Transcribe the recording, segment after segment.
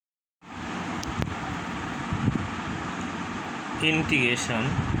integration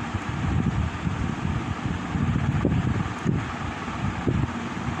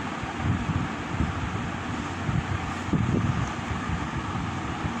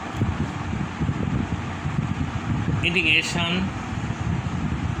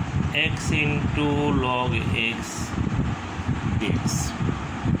x into log x dx.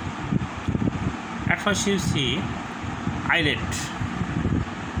 At first you see islet,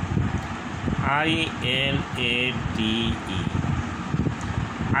 I-L-A-D-E.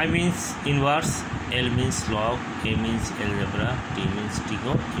 I means inverse, L means log, A means algebra, T means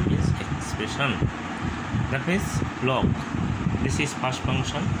trigo, E means expression. That means log, this is first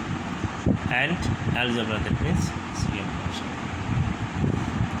function, and algebra, that means second function.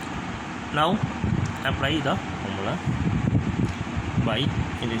 Now apply the formula by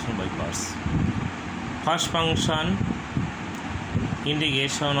integration by parts. First function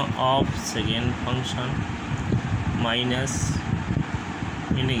integration of second function minus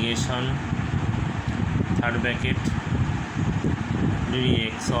integration third bracket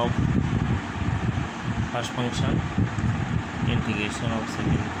dx of first function integration of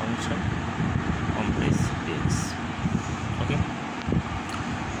second function complex dx. Okay,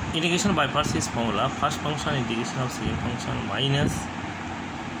 integration by parts is formula: first function integration of second function minus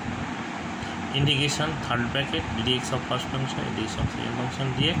integration third bracket dx of first function integration of second function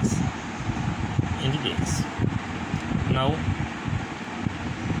dx into dx. Now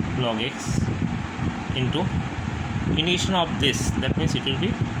log x into integration of this, that means it will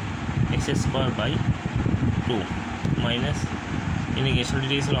be x square by 2 minus integration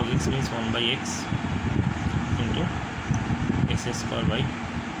dx log x means 1 by x into x square by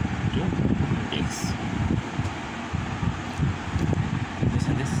 2 dx. This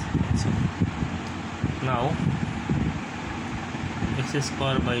and this. Now x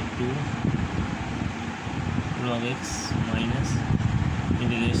square by 2 log x minus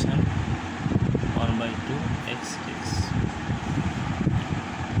integration 1 by 2 x dx.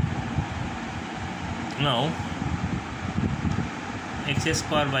 Now x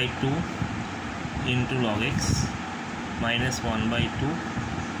square by 2 into log x minus 1 by 2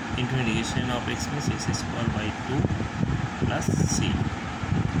 into integration of x means x square by 2 plus c.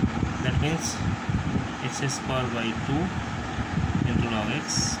 That means x square by 2 into log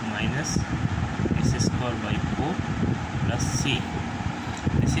x minus x square by 4 plus c.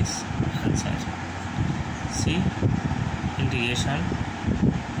 This is answer. C integration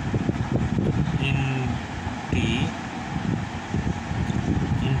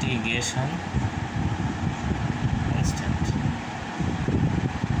integration constant.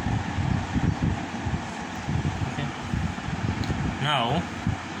 Okay. Now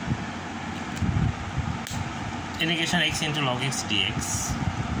integration x into log x dx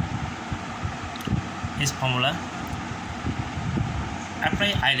is formula.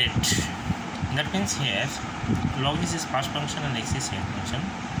 Apply islet. That means here log x is first function and x is second function.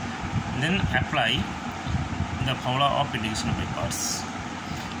 Then apply the formula of integration by parts.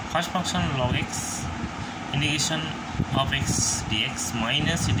 First function log x integration of x dx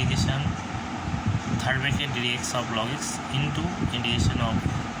minus integration third bracket dx of log x into integration of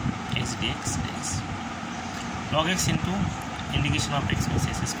x dx. Log x into integration of x means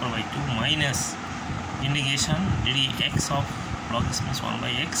x square by 2 minus integration dx of log x means 1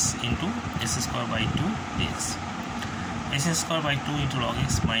 by x into x square by 2 dx. x square by 2 into log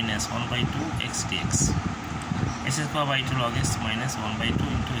x minus 1 by 2 x dx. x square by 2 log x minus 1 by 2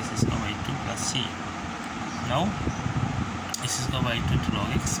 into x square by 2 plus c. Now x square by 2 into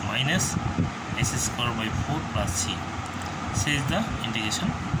log x minus x square by 4 plus c. This is the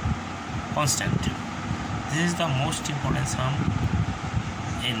integration constant. This is the most important sum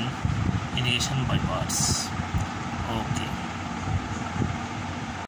in integration by parts.